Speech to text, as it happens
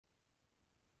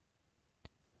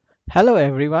Hello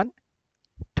everyone.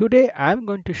 Today I'm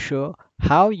going to show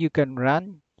how you can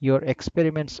run your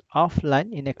experiments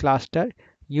offline in a cluster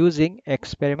using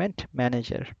Experiment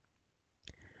Manager.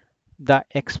 The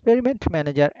Experiment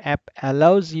Manager app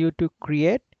allows you to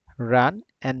create, run,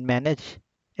 and manage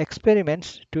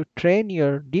experiments to train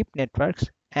your deep networks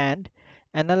and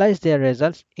analyze their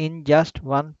results in just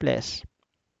one place.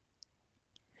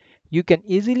 You can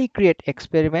easily create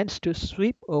experiments to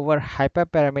sweep over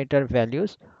hyperparameter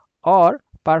values or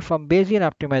perform Bayesian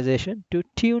optimization to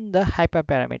tune the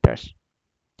hyperparameters.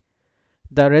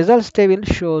 The results table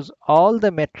shows all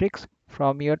the metrics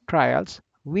from your trials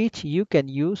which you can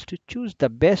use to choose the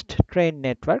best trained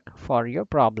network for your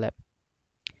problem.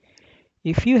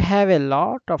 If you have a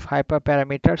lot of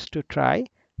hyperparameters to try,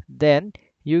 then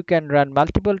you can run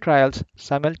multiple trials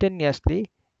simultaneously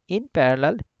in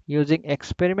parallel using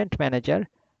Experiment Manager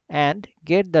and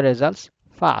get the results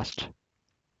fast.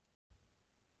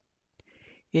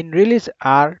 In Release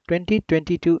R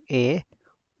 2022A,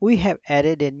 we have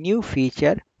added a new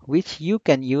feature which you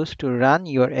can use to run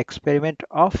your experiment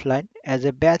offline as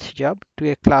a batch job to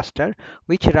a cluster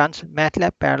which runs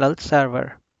MATLAB parallel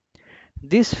server.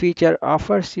 This feature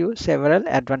offers you several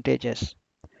advantages.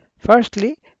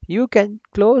 Firstly, you can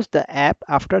close the app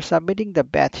after submitting the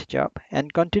batch job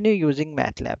and continue using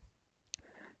MATLAB.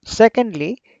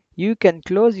 Secondly, you can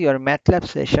close your MATLAB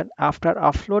session after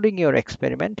offloading your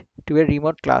experiment to a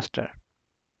remote cluster.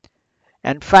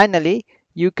 And finally,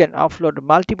 you can offload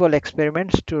multiple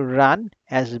experiments to run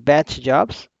as batch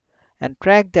jobs and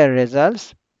track their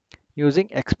results using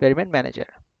Experiment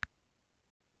Manager.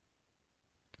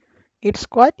 It's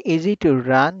quite easy to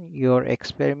run your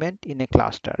experiment in a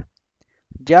cluster.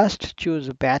 Just choose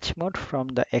batch mode from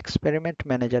the Experiment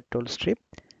Manager toolstrip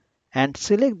and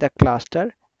select the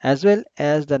cluster as well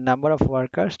as the number of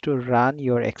workers to run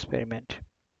your experiment.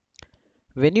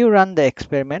 When you run the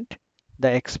experiment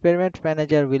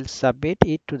manager will submit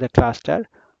it to the cluster,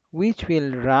 which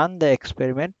will run the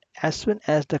experiment as soon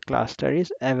as the cluster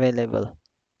is available.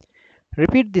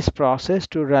 Repeat this process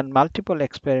to run multiple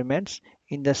experiments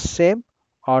in the same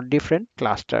or different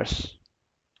clusters.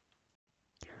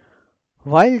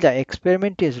 While the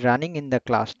experiment is running in the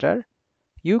cluster,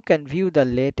 you can view the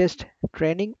latest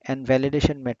training and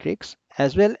validation metrics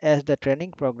as well as the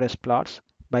training progress plots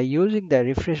by using the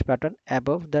refresh button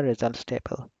above the results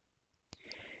table.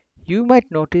 You might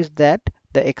notice that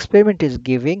the experiment is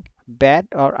giving bad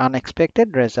or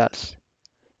unexpected results.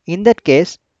 In that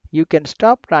case, you can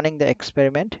stop running the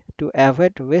experiment to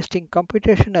avoid wasting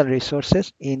computational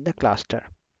resources in the cluster.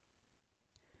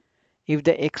 If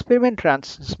the experiment runs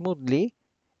smoothly,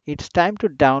 it's time to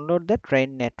download the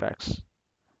trained networks.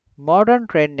 Modern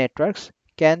trained networks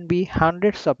can be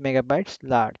hundreds of megabytes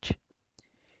large.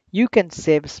 You can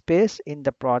save space in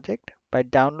the project by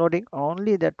downloading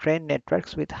only the trained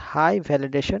networks with high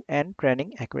validation and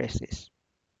training accuracies.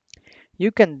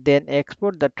 You can then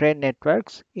export the trained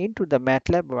networks into the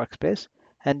MATLAB workspace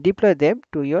and deploy them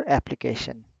to your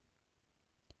application.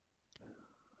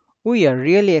 We are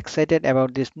really excited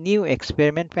about this new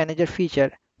Experiment Manager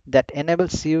feature that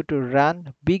enables you to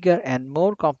run bigger and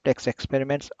more complex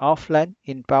experiments offline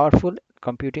in powerful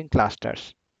computing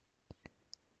clusters.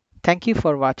 Thank you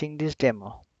for watching this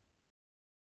demo.